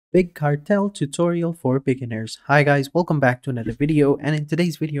Big Cartel tutorial for beginners. Hi guys, welcome back to another video, and in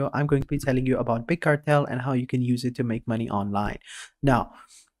today's video I'm going to be telling you about Big Cartel and how you can use it to make money online. Now,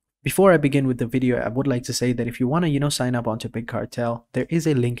 before I begin with the video, I would like to say that if you want to, sign up onto Big Cartel, there is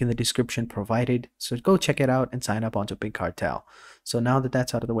a link in the description provided. So go check it out and sign up onto Big Cartel. So now that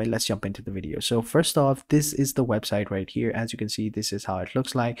that's out of the way, let's jump into the video. So first off, this is the website right here. As you can see, this is how it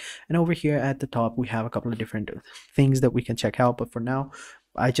looks like. And over here at the top, we have a couple of different things that we can check out. But for now,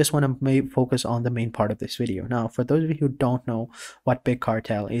 I just want to focus on the main part of this video. Now, for those of you who don't know what Big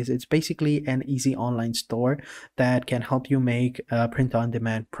Cartel is, it's basically an easy online store that can help you make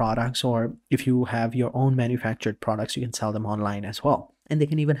print-on-demand products, or if you have your own manufactured products, you can sell them online as well. And they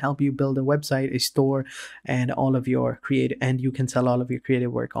can even help you build a website, a store, and all of your you can sell all of your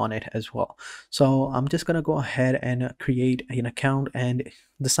creative work on it as well. So I'm just gonna go ahead and create an account, and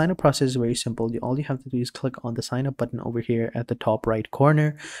the sign up process is very simple. All you have to do is click on the sign up button over here at the top right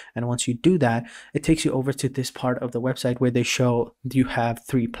corner, and once you do that, it takes you over to this part of the website where they show you have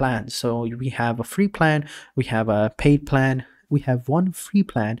 3 plans. So we have a free plan, we have a paid plan, we have one free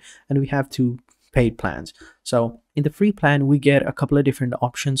plan, and we have 2 paid plans. So in the free plan, we get a couple of different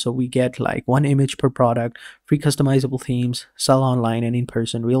options. So we get like 1 image per product, free customizable themes, sell online and in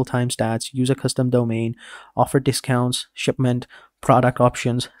person, real-time stats, use a custom domain, offer discounts, shipment, product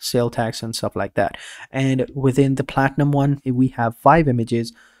options, sale tax, and stuff like that. And within the platinum one, we have 5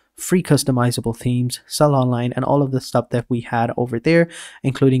 images, free customizable themes, sell online, and all of the stuff that we had over there,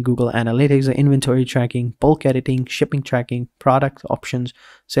 including Google Analytics, inventory tracking, bulk editing, shipping tracking, product options,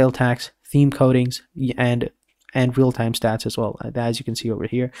 sale tax, theme codings, and real-time stats as well, as you can see over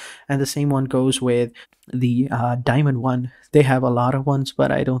here. And the same one goes with the diamond one. They have a lot of ones,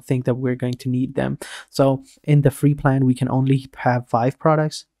 but I don't think that we're going to need them. So in the free plan, we can only have 5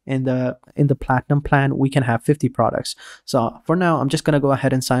 products. In the platinum plan, we can have 50 products. So for now, I'm just gonna go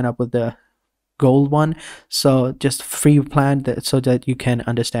ahead and sign up with the gold one, so just free plan, so that you can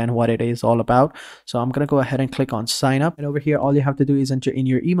understand what it is all about. So I'm gonna go ahead and click on sign up, and over here all you have to do is enter in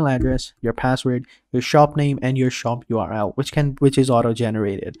your email address, your password, your shop name, and your shop URL, which is auto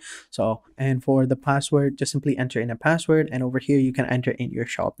generated. So, and for the password, just simply enter in a password, and over here you can enter in your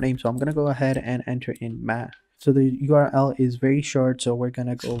shop name. So I'm gonna go ahead and enter in so the URL is very short, so we're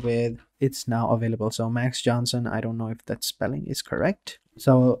gonna go with it's now available. So Max Johnson, I don't know if that spelling is correct.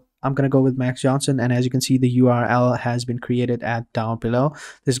 So I'm gonna go with Max Johnson, and as you can see, the URL has been created at down below.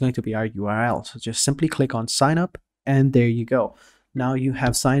 This is going to be our URL. So just simply click on sign up, and there you go. Now you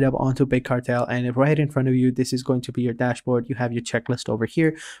have signed up onto Big Cartel, and right in front of you, this is going to be your dashboard. You have your checklist over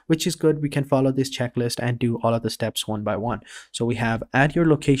here, which is good. We can follow this checklist and do all of the steps one by one. So we have add your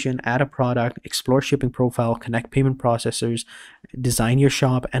location, add a product, explore shipping profile, connect payment processors, design your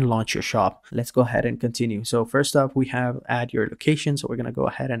shop, and launch your shop. Let's go ahead and continue. So first up, we have add your location. So we're going to go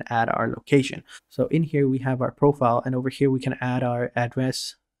ahead and add our location. So in here, we have our profile, and over here, we can add our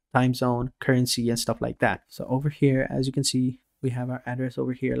address, time zone, currency, and stuff like that. So over here, as you can see, we have our address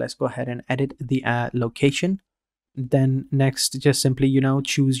over here. Let's go ahead and edit the location. Then next, just simply,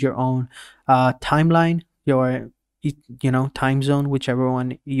 choose your own timeline, your, time zone, whichever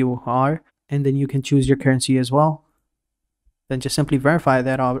one you are. And then you can choose your currency as well. Then just simply verify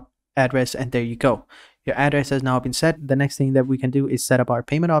that our address, and there you go. Your address has now been set. The next thing that we can do is set up our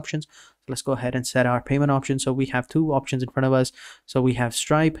payment options. Let's go ahead and set our payment options. So we have 2 options in front of us. So we have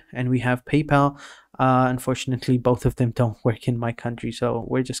Stripe and we have PayPal. Unfortunately, both of them don't work in my country, so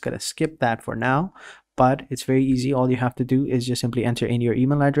we're just gonna skip that for now. But it's very easy. All you have to do is just simply enter in your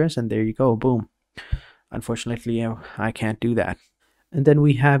email address, and there you go. Boom. Unfortunately, I can't do that. And then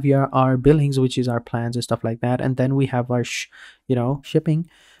we have our billings, which is our plans and stuff like that. And then we have our shipping.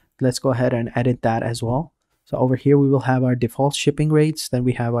 Let's go ahead and edit that as well. So over here we will have our default shipping rates. Then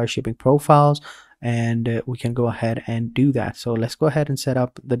we have our shipping profiles, and we can go ahead and do that. So let's go ahead and set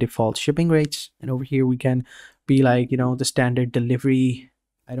up the default shipping rates. And over here we can be like, the standard delivery.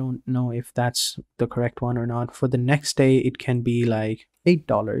 I don't know if that's the correct one or not. For the next day, it can be like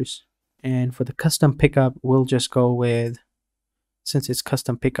 $8. And for the custom pickup, we'll just go with, since it's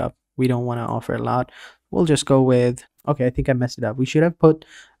custom pickup, we don't want to offer a lot. We'll just go with, okay, I think I messed it up. We should have put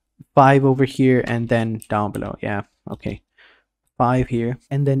 5 over here and then down below. Yeah, okay. 5 here,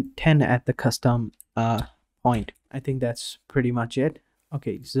 and then 10 at the custom point. I think that's pretty much it.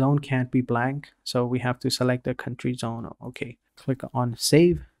 Okay, zone can't be blank, so we have to select the country zone. Okay, click on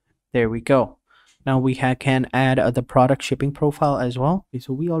save. There we go. Now we can add the product shipping profile as well. Okay,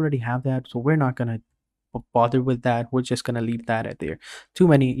 so we already have that, so we're not gonna bother with that. We're just gonna leave that at there. Too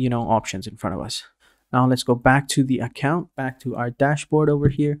many options in front of us. Now let's go back to the account, back to our dashboard over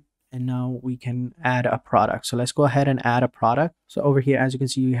here. And now we can add a product. So let's go ahead and add a product. So over here, as you can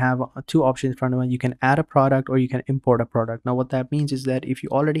see, you have two options in front of you. You can add a product or you can import a product. Now what that means is that if you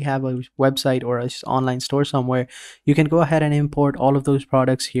already have a website or an online store somewhere, you can go ahead and import all of those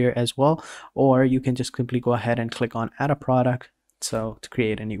products here as well, or you can just simply go ahead and click on add a product, so to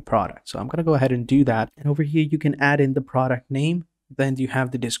create a new product. So I'm going to go ahead and do that. And over here you can add in the product name. Then you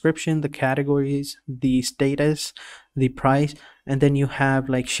have the description, the categories, the status, the price, and then you have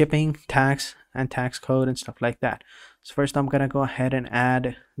like shipping, tax, and tax code and stuff like that. So first I'm gonna go ahead and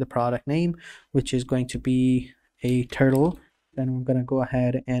add the product name, which is going to be a turtle. Then I'm gonna go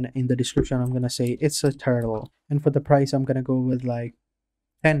ahead and in the description I'm gonna say it's a turtle. And for the price I'm gonna go with like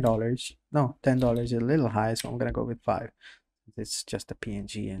 $10. No, $10 is a little high, so I'm gonna go with 5. It's just a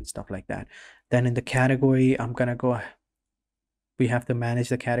PNG and stuff like that. Then in the category I'm gonna go, we have to manage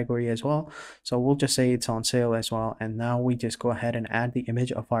the category as well, so we'll just say it's on sale as well. And now we just go ahead and add the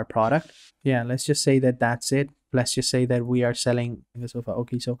image of our product. Yeah, let's just say that that's it. Let's just say that we are selling the sofa.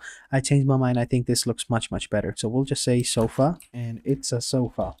 Okay, so I changed my mind. I think this looks much better, so we'll just say sofa, and it's a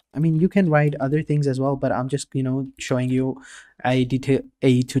sofa. I mean, you can write other things as well, but I'm just, you know, showing you a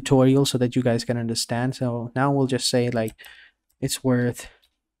tutorial so that you guys can understand. So now we'll just say like it's worth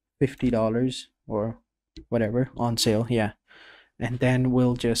 $50 or whatever on sale. Yeah, and then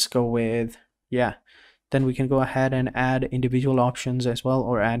we'll just go with, yeah, then we can go ahead and add individual options as well,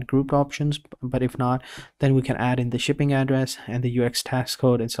 or add group options. But if not, then we can add in the shipping address and the UX tax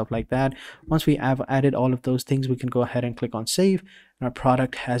code and stuff like that. Once we have added all of those things, we can go ahead and click on save, and our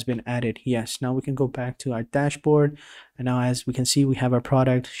product has been added. Yes, now we can go back to our dashboard, and now as we can see, we have our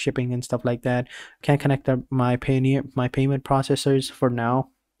product, shipping, and stuff like that. Can't connect my payment processors for now.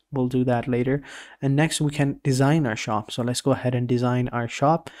 We'll do that later. And next we can design our shop. So let's go ahead and design our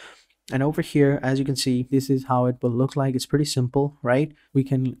shop. And over here, as you can see, this is how it will look like. It's pretty simple, right? We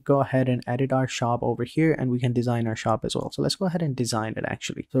can go ahead and edit our shop over here, and we can design our shop as well. So let's go ahead and design it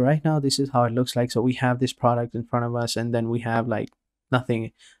actually. So right now, this is how it looks like. So we have this product in front of us, and then we have like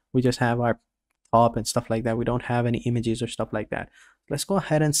nothing. We just have our top and stuff like that. We don't have any images or stuff like that. Let's go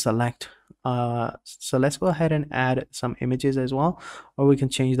ahead and select so let's go ahead and add some images as well, or we can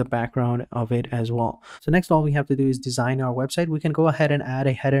change the background of it as well. So next, all we have to do is design our website. We can go ahead and add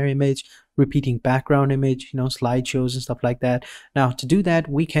a header image, repeating background image, you know, slideshows and stuff like that. Now to do that,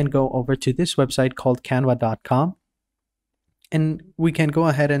 we can go over to this website called canva.com, and we can go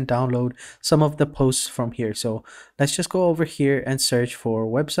ahead and download some of the posts from here. So let's just go over here and search for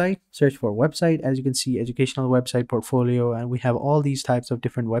website. As you can see, educational website, portfolio, and we have all these types of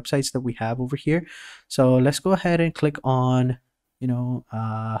different websites that we have over here. So let's go ahead and click on, you know,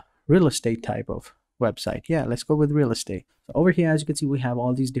 real estate type of website. Yeah, let's go with real estate. So over here, as you can see, we have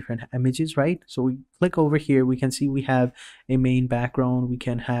all these different images, right? So we click over here, we can see we have a main background, we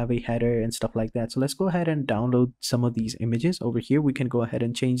can have a header and stuff like that. So let's go ahead and download some of these images. Over here we can go ahead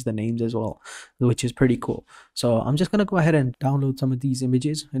and change the names as well, which is pretty cool. So I'm just gonna go ahead and download some of these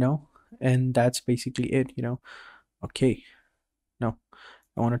images, you know, and that's basically it, you know. Okay, no,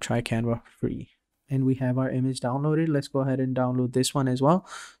 I want to try Canva free. And we have our image downloaded. Let's go ahead and download this one as well.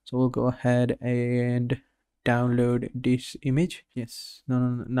 So we'll go ahead and download this image. Yes,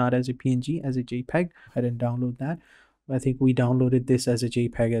 no, not as a PNG, as a JPEG. Go ahead and download that. I think we downloaded this as a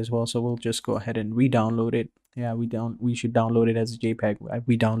JPEG as well, so we'll just go ahead and re-download it. Yeah, we should download it as a JPEG.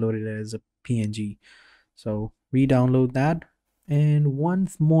 We downloaded it as a PNG, so re-download that. And one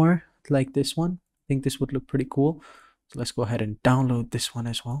more like this one. I think this would look pretty cool. So let's go ahead and download this one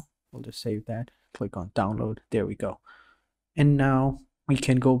as well. We'll just save that, click on download. There we go. And now we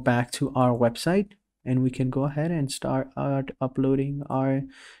can go back to our website, and we can go ahead and start uploading our,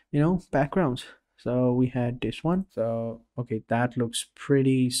 you know, backgrounds. So we had this one. So okay, that looks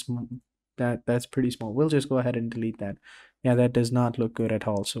pretty small. That's pretty small. We'll just go ahead and delete that. Yeah, that does not look good at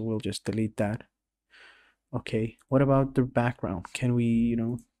all, so we'll just delete that. Okay, what about the background? Can we, you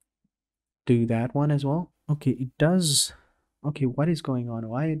know, do that one as well? Okay, it does. Okay, what is going on?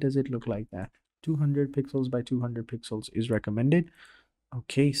 Why does it look like that? 200 pixels by 200 pixels is recommended.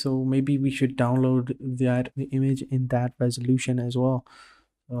 Okay, so maybe we should download the image in that resolution as well.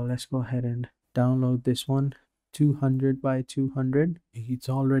 So let's go ahead and download this one. 200 by 200. It's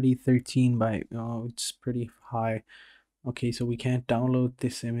already 13 by, oh, it's pretty high. Okay, so we can't download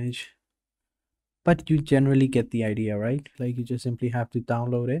this image, but you generally get the idea, right? Like you just simply have to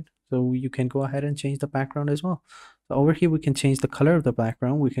download it. So you can go ahead and change the background as well. So over here we can change the color of the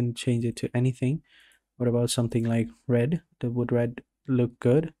background. We can change it to anything. What about something like red? Would red look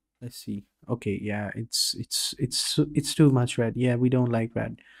good? Let's see. Okay, yeah, it's too much red. Yeah, we don't like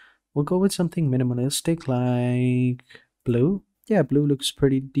red. We'll go with something minimalistic like blue. Yeah, blue looks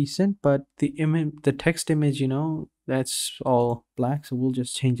pretty decent, but the text image, that's all black, so we'll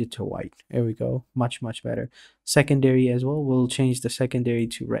just change it to white. There we go. Much better. Secondary as well, we'll change the secondary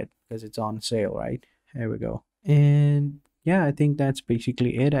to red because it's on sale, right? There we go. And yeah, I think that's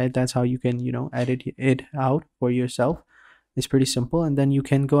basically it. That's how you can, edit it out for yourself. It's pretty simple, and then you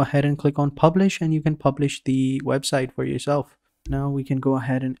can go ahead and click on publish, and you can publish the website for yourself. Now we can go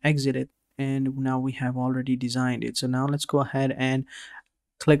ahead and exit it, and now we have already designed it. So now let's go ahead and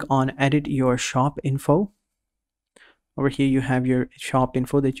click on edit your shop info. Over here you have your shop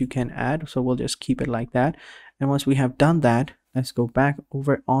info that you can add, so we'll just keep it like that. And once we have done that, let's go back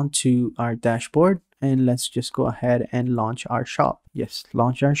over onto our dashboard, and let's just go ahead and launch our shop. Yes,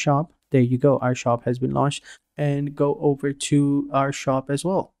 launch our shop. There you go, our shop has been launched. And go over to our shop as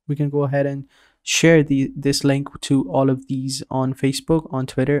well. We can go ahead and share this link to all of these on Facebook, on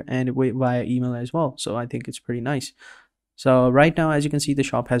Twitter, and via email as well. So I think it's pretty nice. So right now, as you can see, the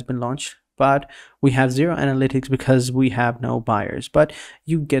shop has been launched, but we have zero analytics because we have no buyers, but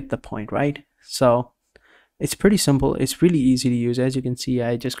you get the point, right? So it's pretty simple. It's really easy to use. As you can see,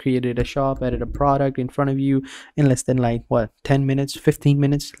 I just created a shop, added a product in front of you in less than like what, 10 minutes, 15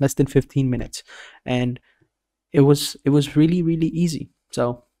 minutes, less than 15 minutes. And it was really easy.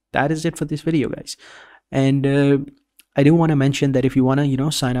 So that is it for this video, guys. And I do want to mention that if you want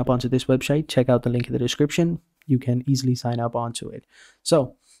to sign up onto this website, check out the link in the description. You can easily sign up onto it.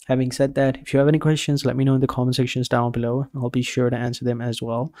 So having said that, if you have any questions, let me know in the comment sections down below. I'll be sure to answer them as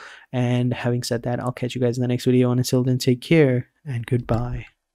well. And having said that, I'll catch you guys in the next video, and until then, take care and goodbye.